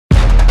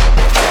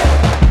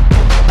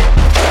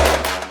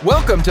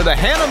Welcome to the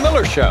Hannah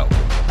Miller Show.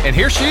 And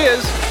here she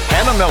is,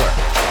 Hannah Miller.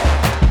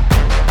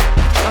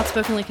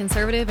 Outspokenly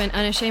conservative and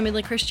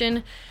unashamedly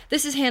Christian.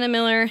 This is Hannah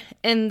Miller,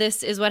 and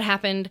this is what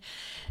happened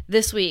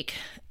this week.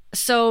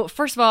 So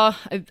first of all,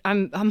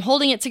 I'm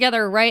holding it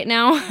together right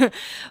now,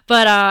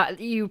 but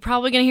you're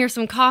probably going to hear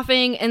some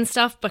coughing and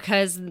stuff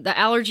because the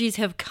allergies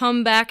have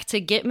come back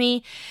to get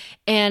me,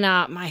 and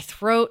my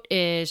throat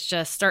is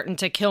just starting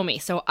to kill me.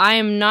 So I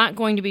am not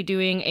going to be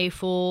doing a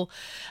full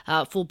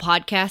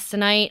podcast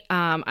tonight.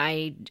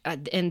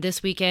 And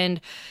this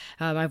weekend,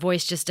 my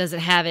voice just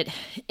doesn't have it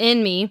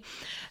in me.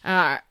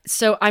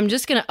 So I'm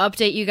just going to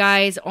update you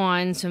guys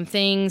on some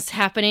things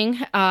happening,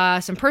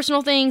 some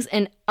personal things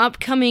and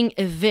upcoming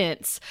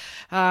events.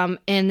 And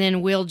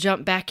then we'll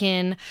jump back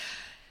in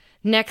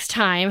next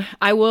time.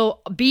 I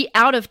will be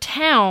out of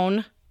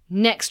town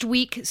next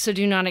week, so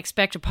do not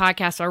expect a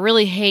podcast. So I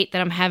really hate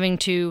that I'm having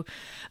to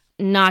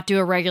not do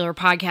a regular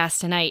podcast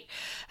tonight.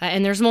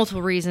 And there's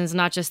multiple reasons,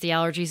 not just the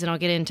allergies, and I'll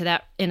get into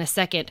that in a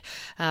second.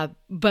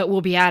 But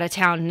we'll be out of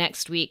town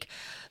next week.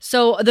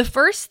 So the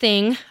first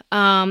thing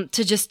to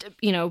just,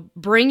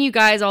 bring you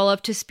guys all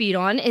up to speed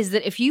on is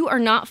that if you are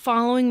not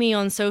following me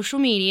on social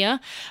media,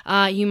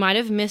 you might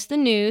have missed the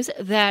news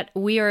that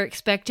we are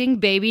expecting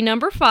baby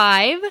number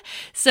 5.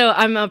 So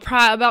I'm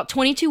about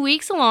 22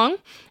 weeks along,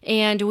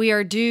 and we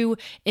are due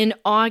in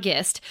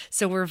August.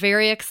 So we're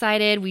very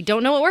excited. We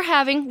don't know what we're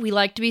having. We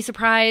like to be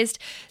surprised.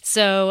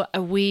 So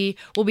we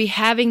will be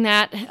having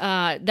that.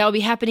 That will be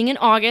happening in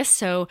August.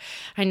 So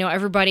I know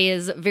everybody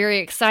is very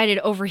excited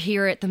over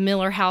here at the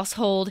Miller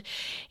household,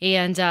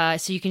 and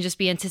so you can just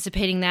be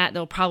anticipating that.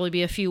 There'll probably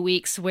be a few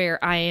weeks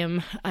where I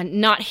am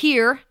not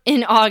here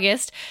in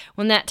August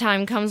when that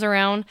time comes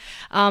around.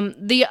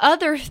 The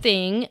other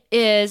thing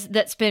is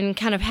that's been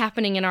kind of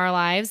happening in our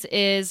lives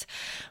is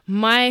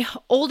my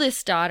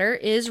oldest daughter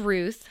is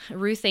Ruth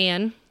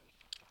Ann,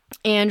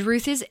 and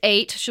Ruth is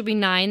 8. She'll be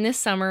 9 this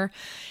summer,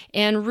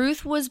 and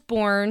Ruth was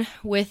born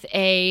with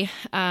a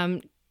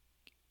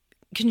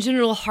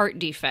congenital heart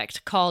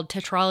defect called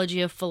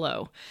tetralogy of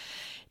Fallot.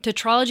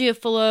 Tetralogy of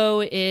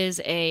Fallot is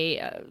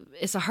a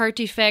heart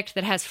defect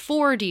that has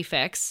 4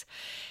 defects,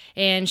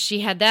 and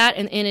she had that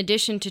in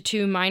addition to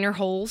 2 minor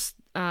holes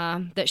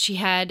that she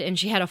had, and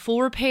she had a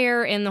full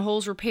repair, and the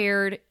holes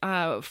repaired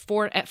at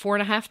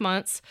 4.5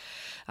 months.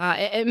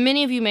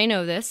 Many of you may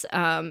know this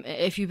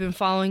if you've been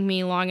following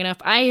me long enough.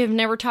 I have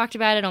never talked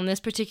about it on this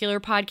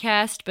particular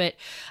podcast, but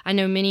I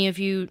know many of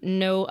you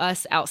know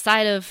us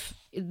outside of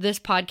this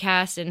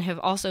podcast and have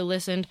also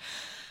listened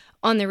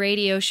on the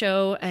radio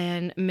show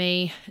and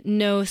may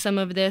know some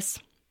of this.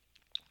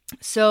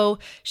 So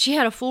she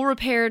had a full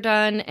repair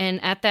done,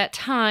 and at that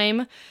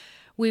time,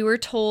 we were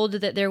told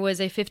that there was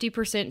a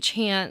 50%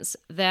 chance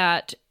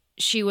that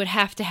she would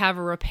have to have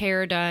a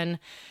repair done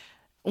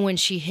when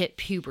she hit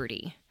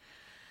puberty.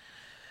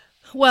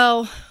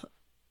 Well,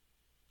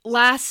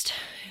 last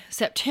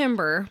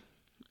September,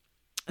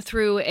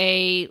 through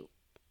a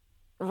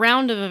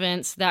round of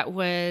events that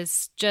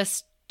was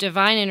just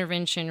divine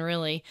intervention,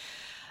 really,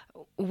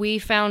 we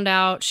found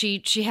out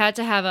she had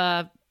to have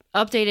a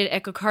updated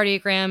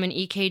echocardiogram and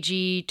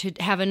EKG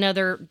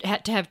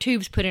to have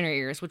tubes put in her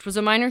ears, which was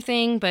a minor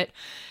thing, but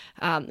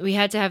we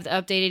had to have the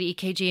updated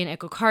EKG and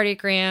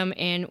echocardiogram,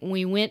 and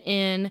we went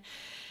in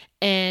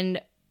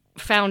and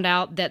found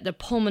out that the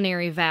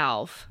pulmonary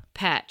valve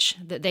patch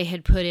that they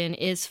had put in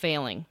is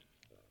failing.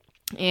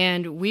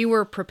 And we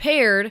were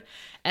prepared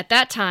at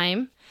that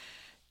time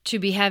to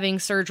be having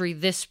surgery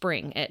this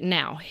spring,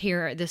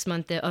 here this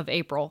month of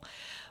April.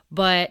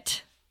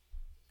 But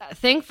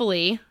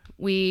thankfully,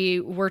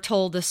 we were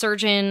told the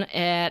surgeon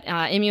at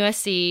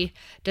MUSC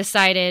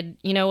decided,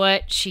 you know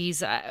what,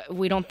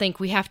 we don't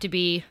think we have to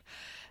be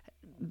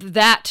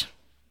that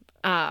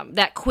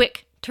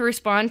quick to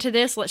respond to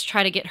this. Let's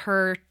try to get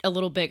her a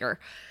little bigger.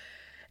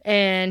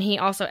 And he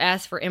also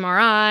asked for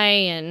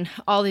MRI and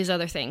all these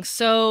other things.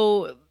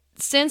 So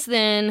since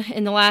then,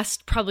 in the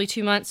last probably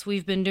 2 months,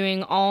 we've been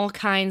doing all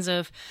kinds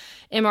of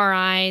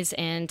MRIs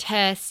and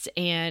tests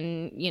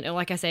and,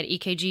 like I said,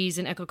 EKGs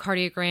and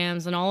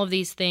echocardiograms and all of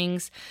these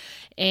things.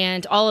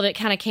 And all of it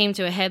kind of came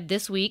to a head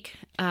this week.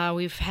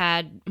 We've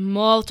had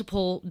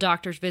multiple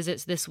doctor's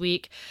visits this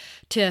week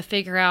to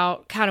figure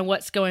out kind of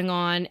what's going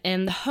on.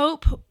 And the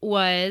hope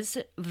was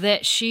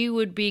that she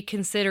would be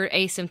considered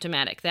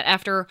asymptomatic, that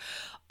after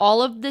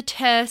all of the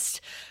tests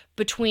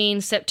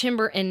between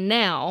September and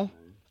now,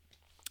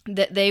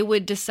 that they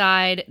would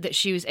decide that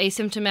she was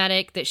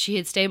asymptomatic, that she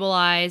had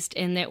stabilized,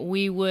 and that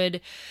we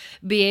would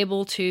be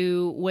able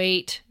to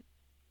wait,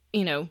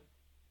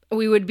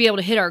 we would be able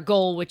to hit our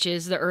goal, which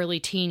is the early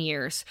teen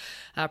years,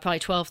 probably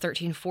 12,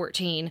 13,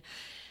 14,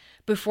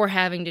 before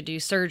having to do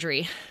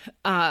surgery.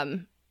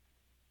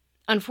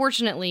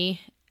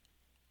 Unfortunately,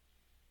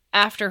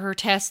 after her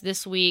test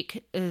this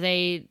week,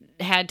 they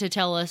had to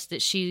tell us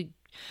that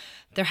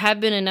there have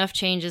been enough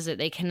changes that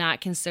they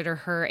cannot consider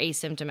her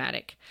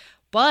asymptomatic.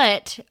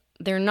 But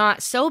they're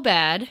not so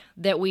bad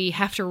that we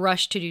have to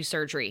rush to do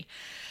surgery.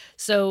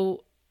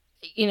 So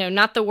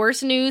not the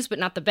worst news, but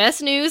not the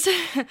best news.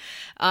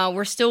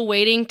 We're still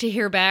waiting to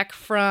hear back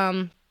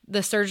from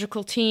the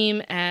surgical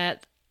team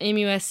at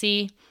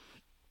MUSC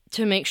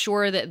to make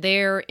sure that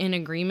they're in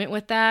agreement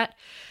with that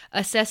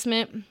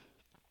assessment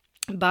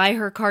by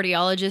her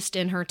cardiologist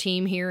and her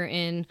team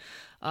here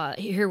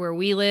where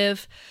we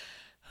live.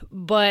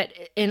 But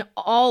in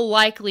all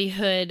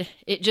likelihood,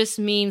 it just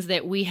means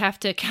that we have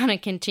to kind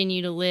of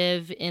continue to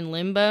live in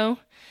limbo,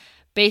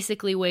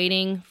 basically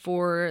waiting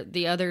for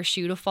the other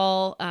shoe to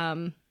fall,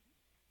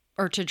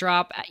 or to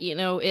drop.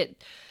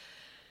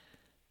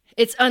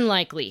 It's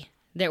unlikely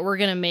that we're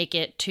going to make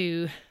it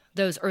to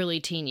those early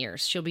teen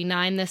years. She'll be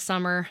 9 this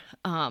summer.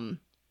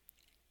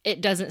 It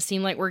doesn't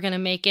seem like we're going to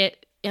make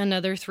it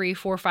another 3,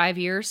 4, 5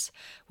 years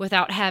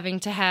without having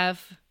to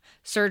have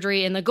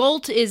surgery. And the goal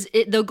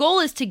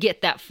is to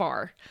get that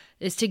far,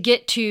 is to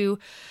get to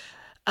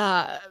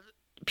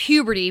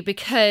puberty,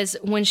 because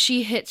when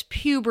she hits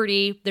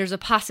puberty, there's a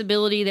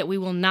possibility that we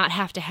will not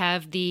have to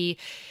have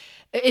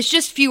it's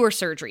just fewer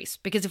surgeries,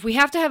 because if we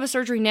have to have a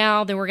surgery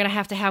now, then we're going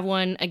to have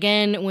one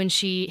again when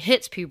she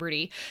hits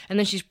puberty. And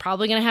then she's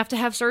probably going to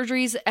have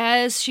surgeries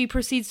as she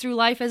proceeds through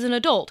life as an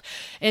adult.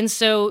 And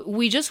so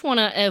we just want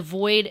to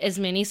avoid as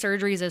many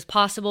surgeries as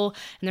possible.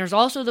 And there's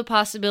also the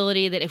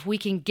possibility that if we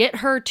can get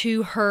her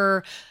to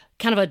her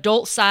kind of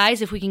adult size,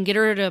 if we can get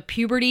her to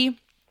puberty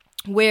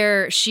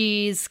where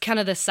she's kind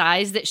of the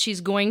size that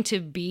she's going to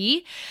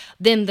be,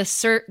 then the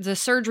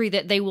surgery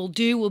that they will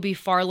do will be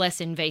far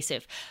less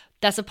invasive.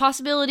 That's a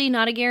possibility,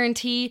 not a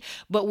guarantee,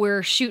 but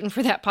we're shooting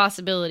for that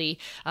possibility.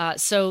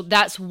 So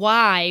that's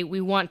why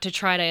we want to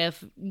try to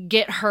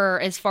get her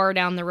as far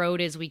down the road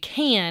as we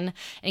can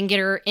and get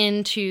her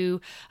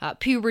into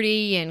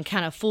puberty and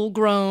kind of full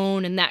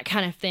grown and that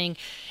kind of thing.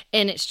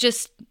 And it's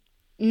just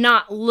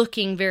not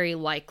looking very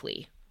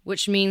likely,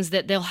 which means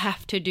that they'll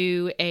have to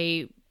do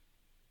a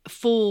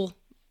full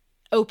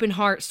open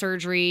heart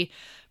surgery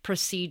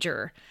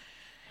procedure.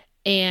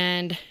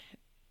 And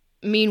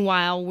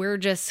meanwhile, we're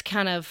just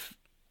kind of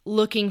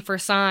looking for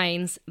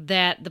signs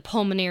that the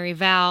pulmonary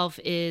valve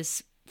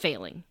is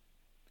failing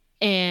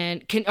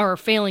or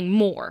failing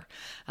more.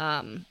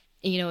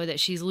 That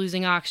she's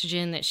losing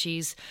oxygen, that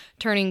she's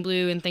turning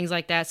blue and things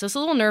like that. So it's a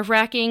little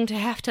nerve-wracking to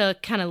have to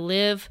kind of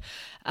live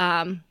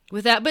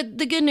with that. But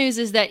the good news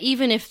is that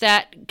even if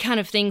that kind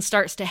of thing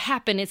starts to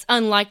happen, it's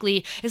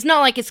unlikely. It's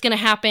not like it's going to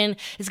happen,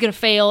 it's going to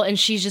fail, and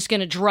she's just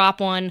going to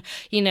drop on,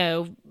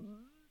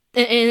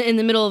 in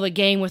the middle of a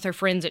game with her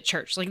friends at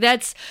church. Like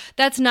that's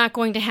not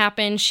going to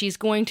happen. She's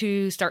going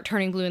to start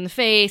turning blue in the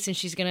face, and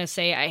she's going to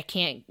say, I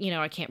can't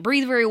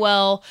breathe very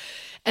well.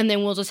 And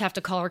then we'll just have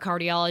to call our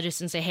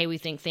cardiologist and say, hey, we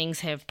think things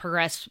have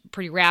progressed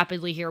pretty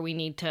rapidly here. We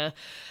need to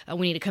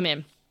come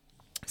in.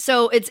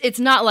 So it's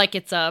not like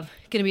it's going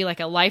to be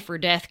like a life or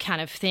death kind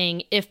of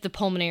thing if the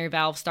pulmonary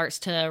valve starts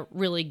to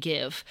really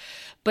give,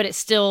 but it's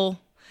still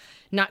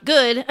not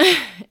good.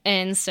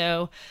 And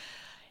so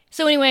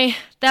anyway,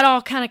 that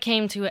all kind of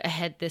came to a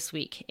head this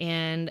week,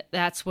 and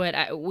that's what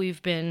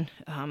we've been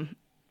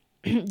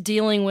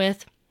dealing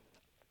with.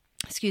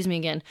 Excuse me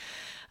again.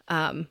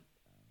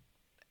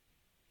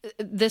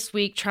 This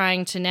week,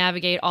 trying to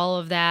navigate all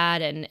of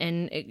that,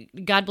 and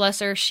God bless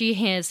her, she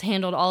has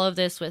handled all of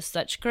this with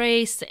such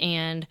grace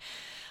and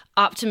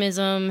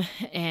optimism,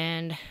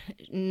 and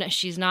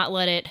she's not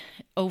let it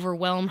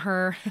overwhelm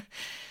her.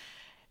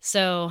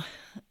 So,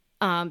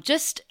 I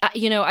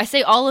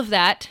say all of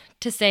that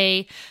to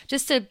say,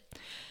 it's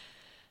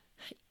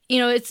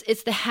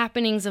the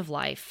happenings of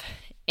life,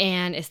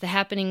 and it's the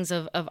happenings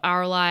of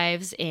our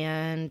lives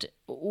and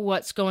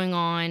what's going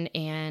on.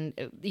 And,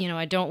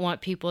 I don't want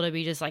people to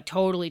be just like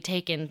totally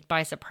taken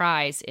by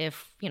surprise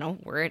if,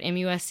 we're at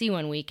MUSC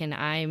one week and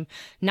I'm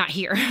not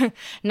here,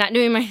 not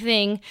doing my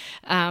thing.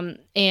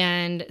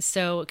 And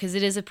so, because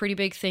it is a pretty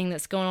big thing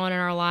that's going on in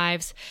our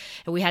lives.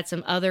 And we had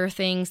some other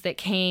things that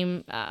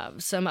came,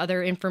 some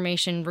other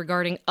information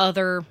regarding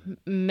other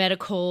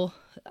medical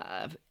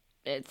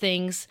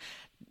things,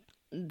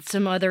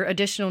 some other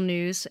additional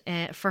news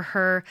for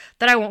her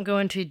that I won't go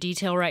into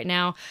detail right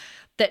now.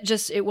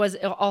 It was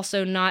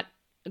also not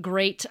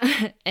great.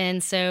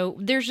 And so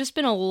there's just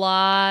been a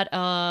lot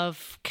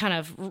of kind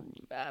of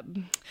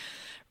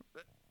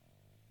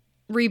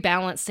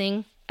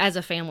rebalancing as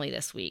a family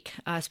this week,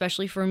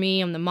 especially for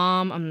me. I'm the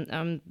mom.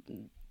 I'm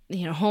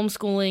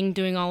homeschooling,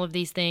 doing all of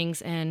these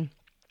things, and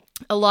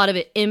a lot of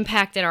it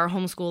impacted our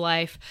homeschool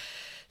life.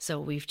 So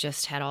we've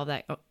just had all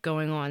that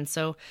going on.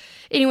 So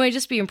anyway,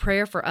 just be in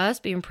prayer for us,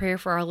 be in prayer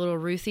for our little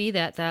Ruthie,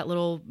 that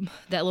little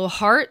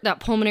heart, that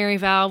pulmonary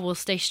valve will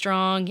stay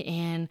strong,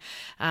 and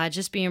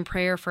just be in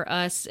prayer for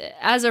us.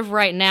 As of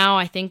right now,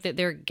 I think that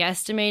they're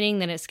guesstimating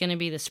that it's going to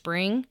be the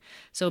spring.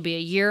 So it'll be a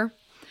year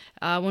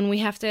when we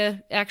have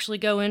to actually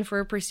go in for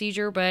a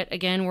procedure. But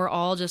again, we're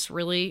all just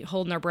really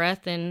holding our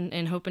breath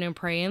and hoping and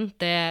praying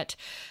that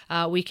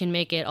we can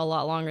make it a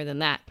lot longer than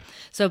that.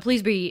 So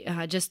please be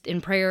just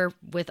in prayer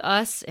with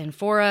us and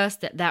for us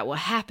that will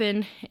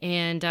happen,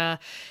 and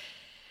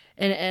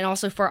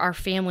also for our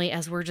family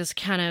as we're just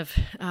kind of,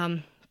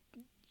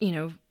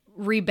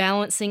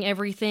 rebalancing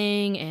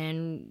everything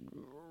and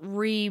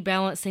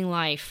rebalancing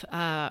life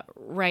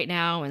right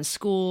now, and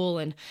school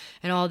and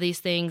all these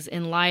things,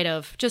 in light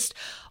of just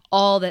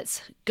all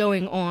that's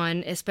going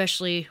on,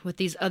 especially with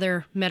these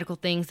other medical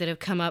things that have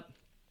come up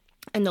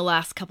in the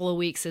last couple of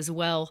weeks as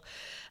well,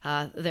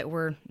 that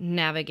we're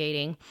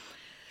navigating.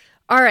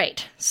 All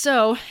right,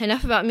 so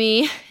enough about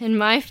me and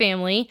my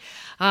family.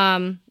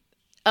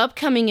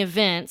 Upcoming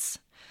events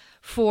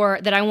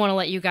that I want to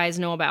let you guys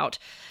know about.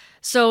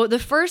 So the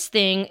first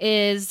thing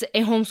is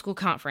a homeschool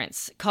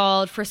conference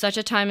called For Such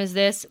a Time as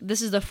This. This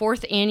is the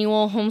 4th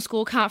annual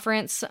homeschool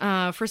conference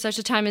For Such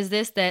a Time as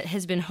This that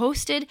has been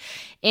hosted,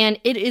 and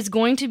it is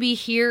going to be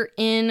here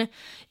in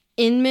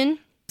Inman,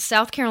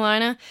 South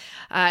Carolina.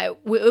 It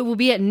will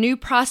be at New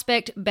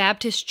Prospect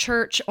Baptist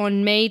Church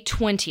on May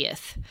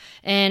 20th,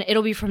 and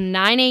it'll be from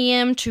 9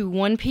 a.m. to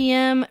 1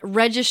 p.m.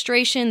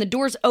 Registration, the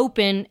doors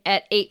open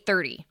at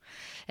 8:30.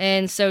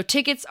 And so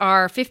tickets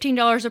are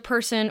 $15 a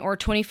person or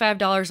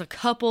 $25 a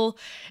couple,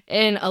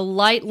 and a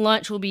light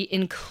lunch will be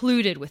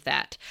included with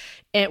that.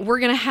 And we're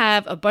going to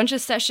have a bunch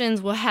of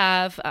sessions. We'll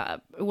have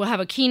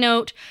a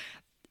keynote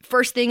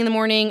first thing in the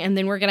morning, and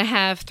then we're going to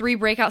have 3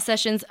 breakout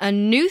sessions. A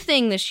new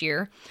thing this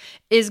year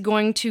is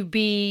going to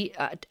be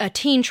a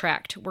teen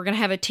tract. We're going to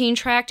have a teen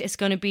tract. It's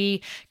going to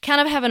be kind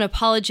of have an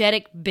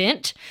apologetic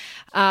bent.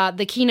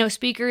 The keynote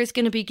speaker is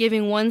going to be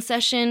giving one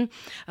session.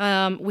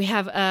 We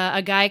have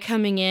a guy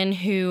coming in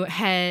who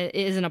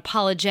is an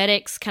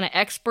apologetics kind of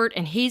expert,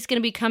 and he's going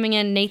to be coming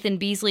in. Nathan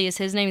Beasley is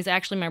his name. He's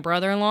actually my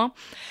brother-in-law.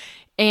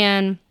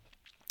 And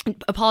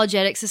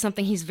apologetics is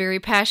something he's very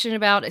passionate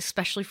about,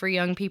 especially for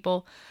young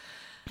people.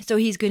 So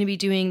he's going to be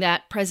doing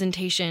that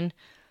presentation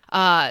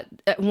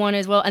one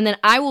as well. And then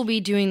I will be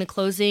doing the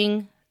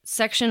closing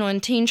section on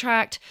Teen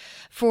Tract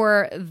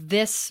for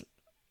this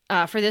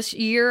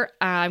year.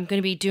 I'm going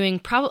to be doing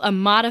probably a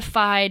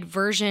modified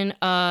version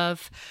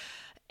of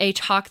a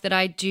talk that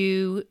I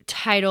do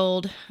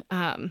titled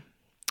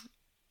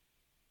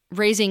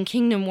Raising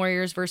Kingdom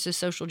Warriors versus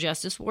Social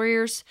Justice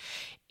Warriors.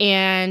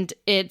 And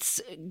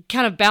it's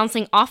kind of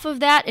bouncing off of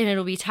that, and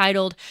it'll be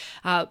titled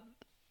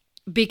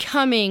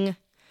Becoming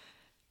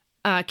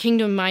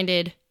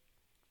Kingdom-Minded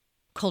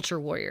Culture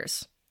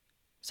Warriors.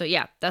 So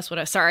yeah, that's what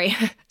I was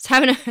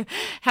having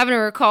to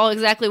recall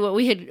exactly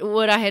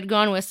what I had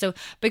gone with. So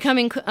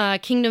Becoming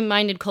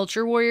Kingdom-Minded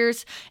Culture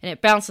Warriors, and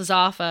it bounces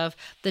off of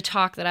the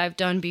talk that I've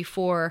done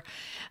before,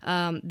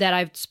 that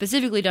I've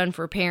specifically done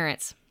for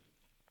parents.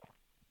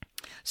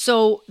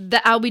 So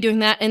I'll be doing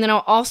that, and then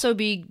I'll also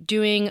be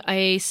doing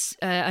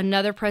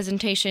another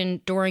presentation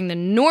during the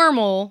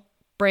normal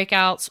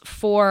breakouts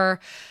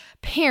for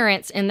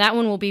parents, and that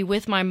one will be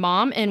with my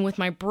mom and with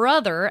my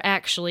brother,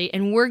 actually,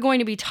 and we're going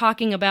to be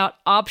talking about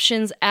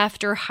options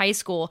after high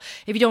school.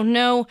 If you don't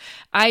know,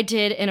 I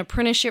did an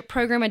apprenticeship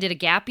program. I did a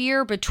gap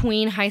year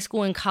between high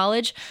school and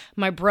college.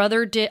 My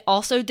brother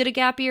also did a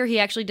gap year. He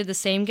actually did the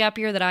same gap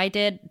year that I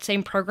did,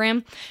 same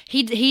program.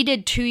 He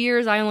did 2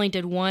 years. I only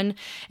did 1,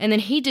 and then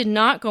he did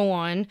not go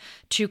on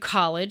to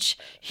college.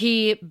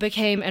 He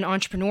became an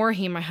entrepreneur.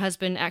 He and my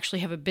husband actually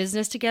have a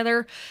business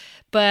together.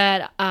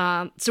 But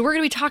so we're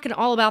going to be talking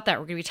all about that.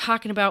 We're going to be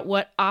talking about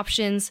what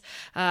options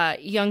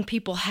young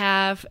people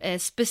have,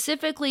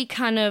 specifically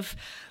kind of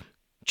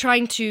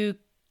trying to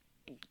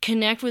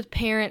connect with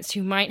parents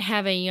who might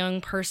have a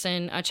young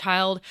person, a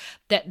child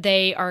that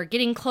they are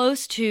getting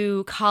close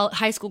to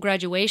high school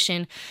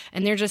graduation,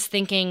 and they're just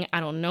thinking, I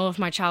don't know if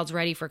my child's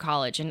ready for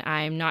college, and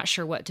I'm not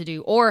sure what to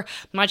do. Or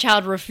my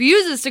child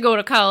refuses to go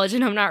to college,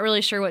 and I'm not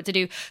really sure what to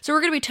do. So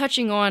we're going to be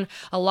touching on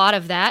a lot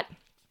of that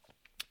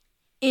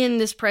in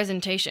this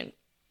presentation.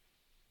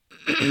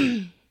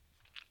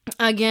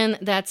 Again,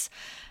 that's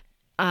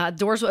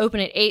doors will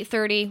open at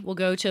 8:30. We'll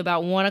go to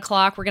about 1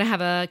 o'clock. We're going to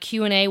have a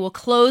Q&A. We'll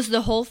close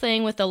the whole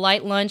thing with a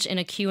light lunch and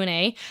a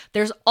Q&A.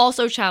 There's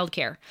also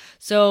childcare.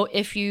 So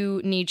if you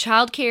need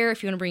childcare,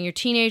 if you want to bring your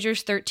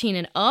teenagers 13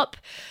 and up,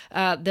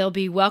 they'll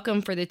be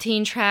welcome for the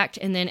teen tract.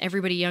 And then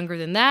everybody younger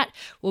than that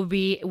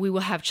we will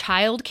have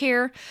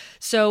childcare.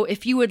 So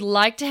if you would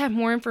like to have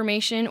more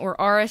information or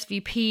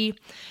RSVP,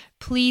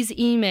 please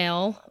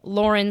email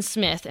Lauren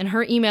Smith, and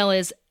her email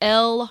is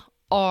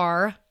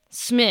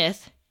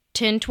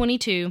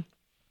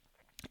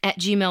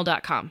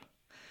lrsmith1022@gmail.com.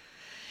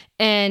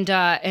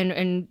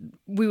 And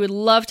we would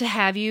love to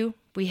have you.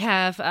 We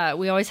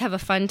always have a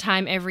fun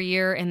time every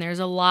year, and there's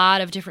a lot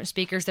of different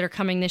speakers that are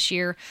coming this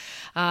year.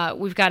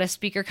 We've got a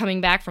speaker coming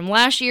back from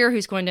last year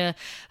who's going to,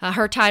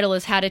 her title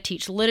is How to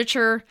Teach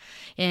Literature.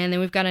 And then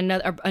we've got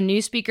a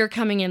new speaker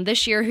coming in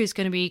this year who's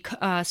going to be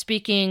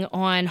speaking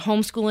on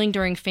homeschooling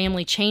during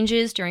family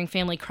changes, during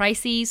family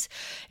crises,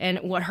 and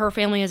what her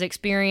family has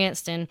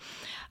experienced, and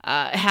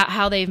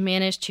how they've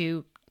managed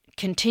to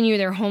continue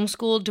their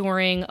homeschool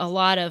during a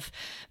lot of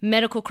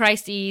medical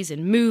crises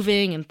and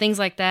moving and things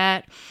like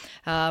that.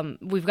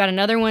 We've got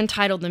another one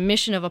titled The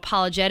Mission of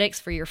Apologetics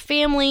for Your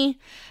Family,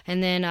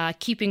 and then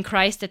Keeping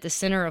Christ at the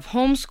Center of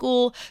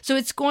Homeschool. So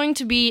it's going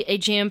to be a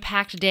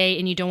jam-packed day,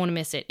 and you don't want to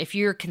miss it. If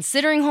you're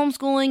considering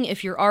homeschooling,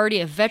 if you're already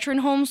a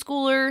veteran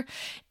homeschooler,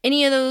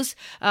 any of those,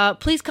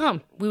 please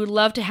come. We would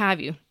love to have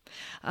you.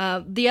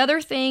 The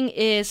other thing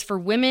is for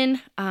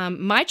women.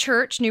 My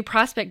church, New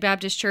Prospect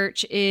Baptist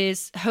Church,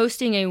 is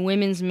hosting a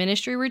women's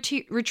ministry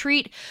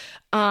retreat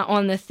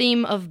on the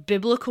theme of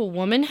biblical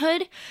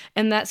womanhood,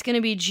 and that's going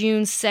to be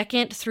June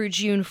 2nd through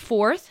June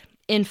 4th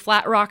in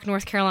Flat Rock,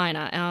 North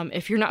Carolina.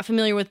 If you're not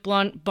familiar with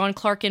Bon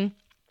Clarkin,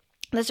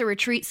 that's a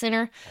retreat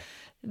center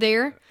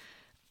there.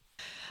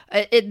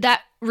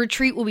 That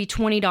retreat will be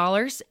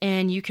 $20,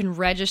 and you can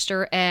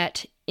register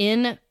at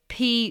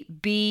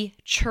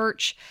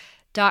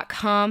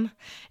npbchurch.com,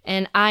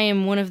 and I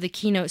am one of the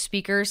keynote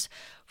speakers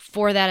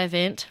for that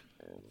event.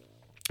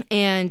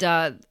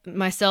 And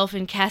myself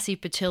and Cassie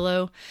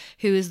Patillo,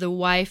 who is the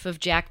wife of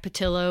Jack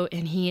Patillo,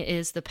 and he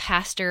is the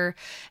pastor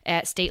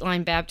at State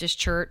Line Baptist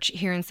Church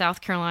here in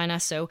South Carolina.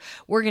 So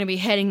we're going to be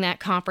heading that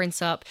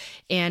conference up,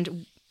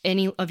 and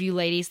any of you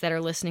ladies that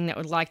are listening that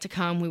would like to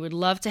come, we would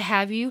love to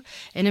have you,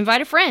 and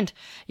invite a friend.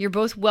 You're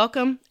both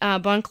welcome.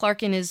 Bon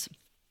Clarkin is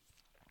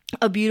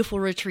a beautiful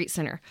retreat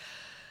center.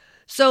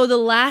 So the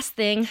last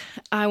thing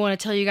I want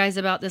to tell you guys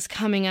about this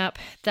coming up,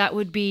 that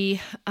would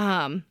be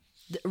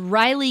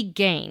Riley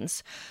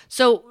Gaines.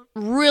 So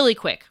really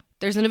quick,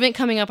 there's an event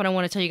coming up and I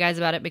want to tell you guys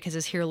about it because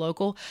it's here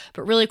local.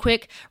 But really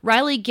quick,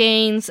 Riley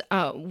Gaines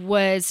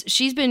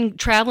she's been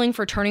traveling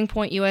for Turning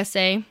Point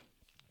USA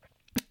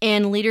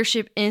and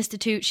Leadership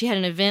Institute. She had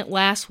an event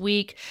last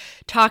week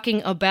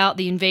talking about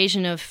the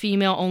invasion of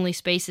female-only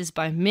spaces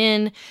by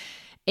men.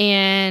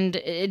 And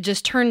it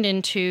just turned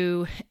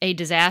into a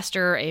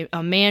disaster.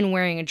 A man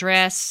wearing a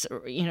dress,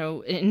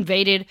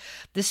 invaded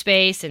the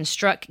space and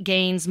struck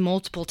Gaines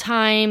multiple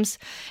times.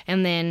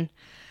 And then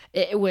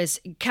it was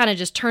kind of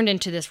just turned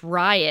into this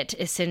riot,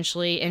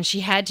 essentially. And she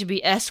had to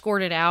be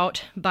escorted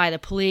out by the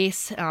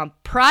police.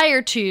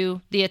 Prior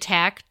to the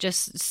attack,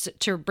 just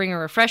to bring a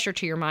refresher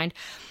to your mind,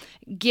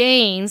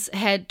 Gaines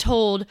had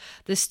told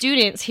the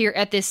students here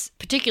at this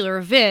particular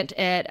event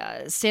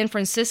at San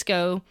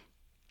Francisco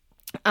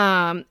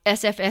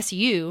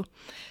SFSU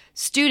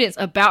students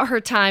about her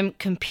time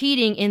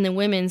competing in the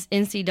women's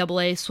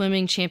NCAA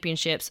swimming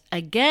championships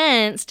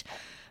against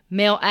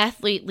male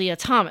athlete Leah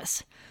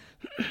Thomas,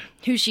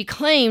 who she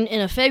claimed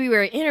in a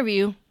February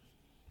interview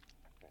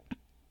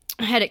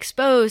had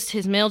exposed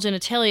his male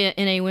genitalia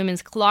in a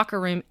women's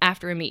locker room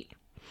after a meet.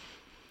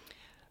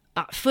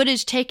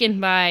 Footage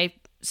taken by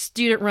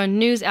student-run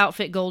news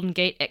outfit Golden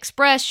Gate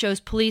Express shows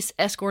police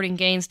escorting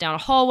Gaines down a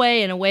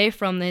hallway and away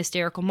from the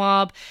hysterical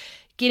mob,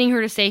 getting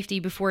her to safety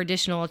before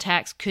additional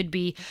attacks could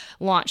be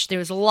launched. There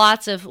was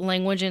lots of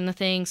language in the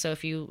thing, so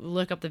if you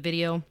look up the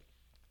video,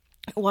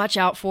 watch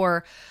out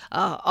for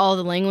all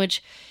the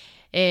language.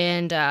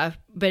 And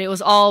but it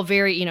was all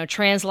very,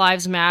 trans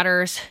lives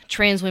matters,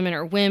 trans women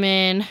are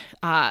women,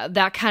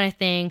 that kind of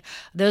thing.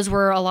 A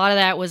lot of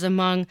that was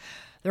among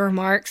the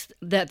remarks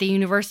that the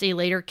university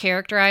later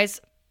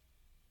characterized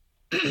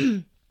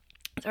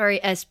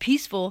as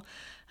peaceful.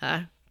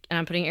 And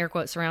I'm putting air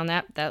quotes around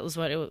that. That was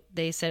what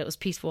they said. It was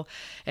peaceful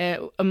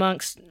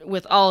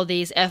with all of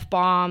these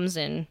F-bombs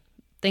and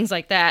things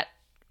like that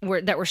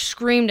that were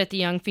screamed at the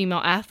young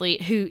female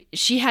athlete, who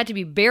she had to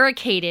be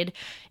barricaded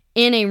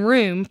in a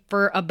room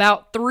for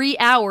about 3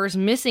 hours,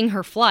 missing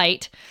her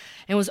flight,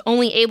 and was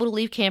only able to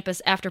leave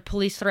campus after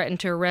police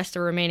threatened to arrest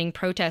the remaining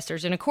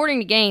protesters. And according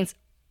to Gaines,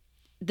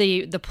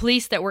 the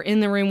police that were in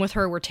the room with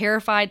her were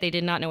terrified. They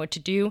did not know what to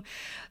do.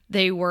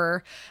 They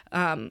were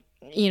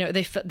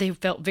they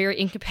felt very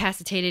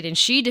incapacitated, and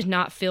she did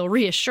not feel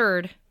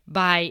reassured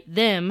by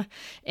them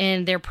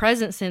and their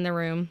presence in the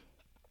room.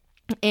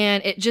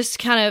 And it just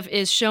kind of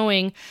is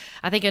showing,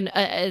 I think,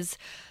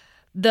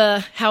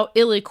 how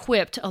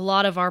ill-equipped a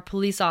lot of our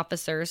police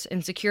officers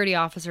and security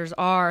officers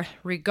are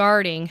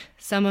regarding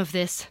some of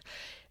this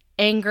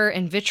anger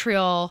and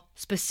vitriol,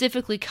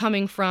 specifically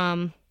coming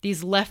from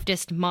these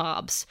leftist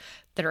mobs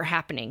that are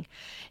happening.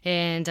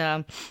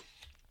 And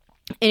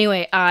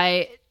anyway,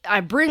 I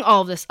bring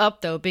all of this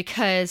up, though,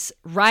 because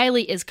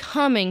Riley is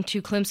coming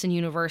to Clemson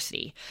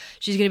University.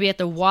 She's going to be at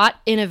the Watt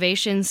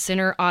Innovation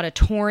Center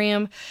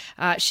Auditorium.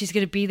 She's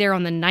going to be there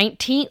on the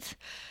 19th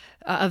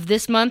of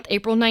this month,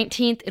 April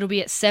 19th. It'll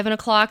be at 7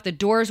 o'clock. The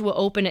doors will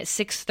open at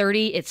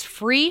 6:30. It's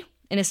free,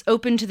 and it's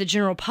open to the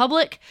general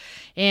public.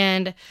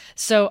 And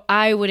so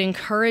I would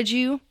encourage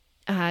you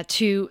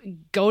to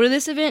go to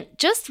this event,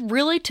 just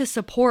really to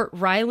support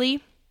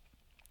Riley.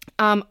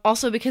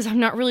 Also because I'm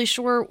not really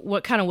sure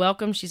what kind of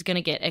welcome she's going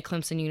to get at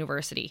Clemson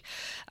University.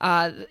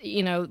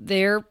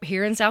 They're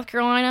here in South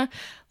Carolina,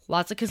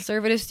 lots of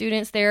conservative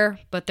students there,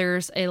 but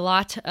there's a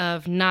lot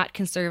of not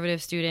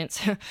conservative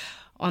students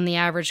on the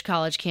average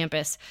college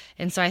campus.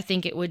 And so I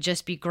think it would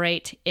just be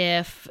great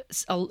if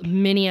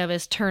many of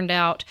us turned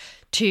out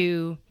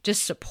to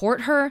just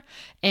support her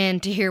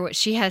and to hear what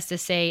she has to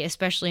say,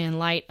 especially in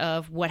light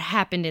of what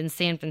happened in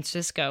San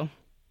Francisco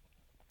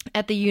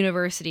at the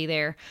university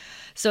there.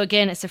 So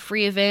again, it's a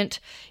free event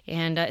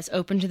and it's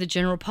open to the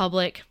general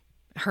public.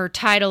 Her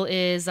title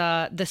is,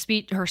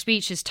 her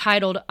speech is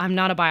titled, "I'm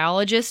Not a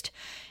Biologist,"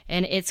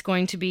 and it's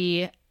going to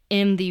be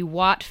in the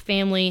Watt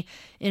Family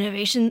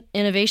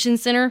Innovation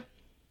Center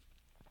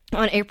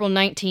on April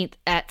 19th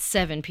at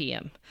 7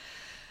 p.m.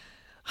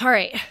 All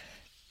right,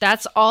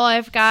 that's all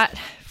I've got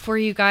for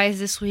you guys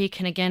this week.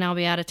 And again, I'll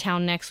be out of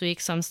town next week,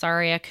 so I'm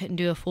sorry I couldn't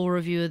do a full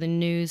review of the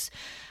news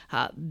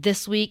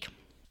this week.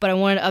 But I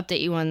wanted to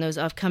update you on those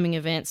upcoming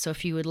events. So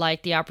if you would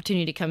like the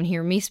opportunity to come and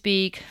hear me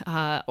speak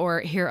or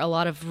hear a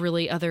lot of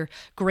really other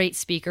great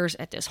speakers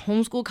at this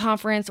homeschool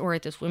conference or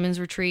at this women's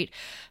retreat,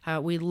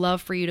 we'd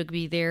love for you to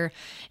be there.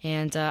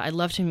 And I'd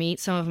love to meet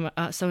some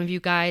of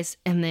you guys.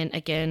 And then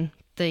again,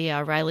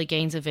 the Riley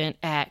Gaines event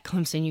at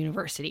Clemson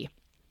University.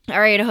 All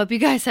right, I hope you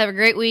guys have a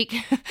great week.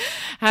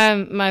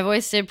 My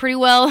voice did pretty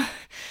well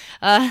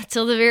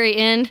till the very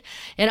end.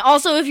 And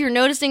also, if you're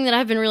noticing that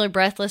I've been really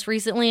breathless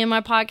recently in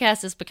my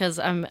podcast, it's because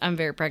I'm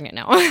very pregnant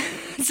now.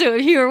 So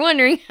if you were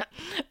wondering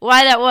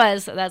why that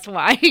was, that's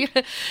why.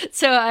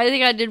 So I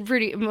think I did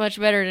pretty much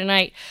better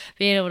tonight,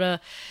 being able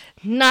to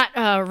not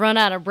run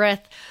out of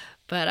breath.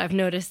 But I've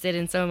noticed it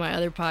in some of my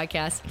other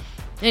podcasts.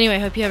 Anyway, I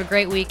hope you have a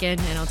great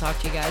weekend, and I'll talk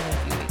to you guys in a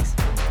few weeks.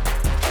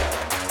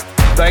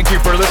 Thank you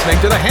for listening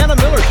to The Hannah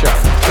Miller Show.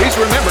 Please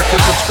remember to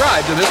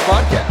subscribe to this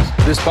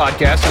podcast. This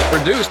podcast is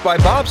produced by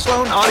Bob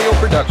Sloan Audio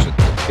Productions.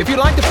 If you'd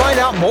like to find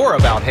out more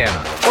about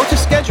Hannah or to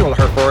schedule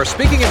her for a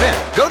speaking event,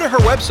 go to her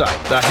website,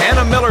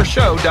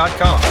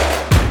 thehannahmillershow.com.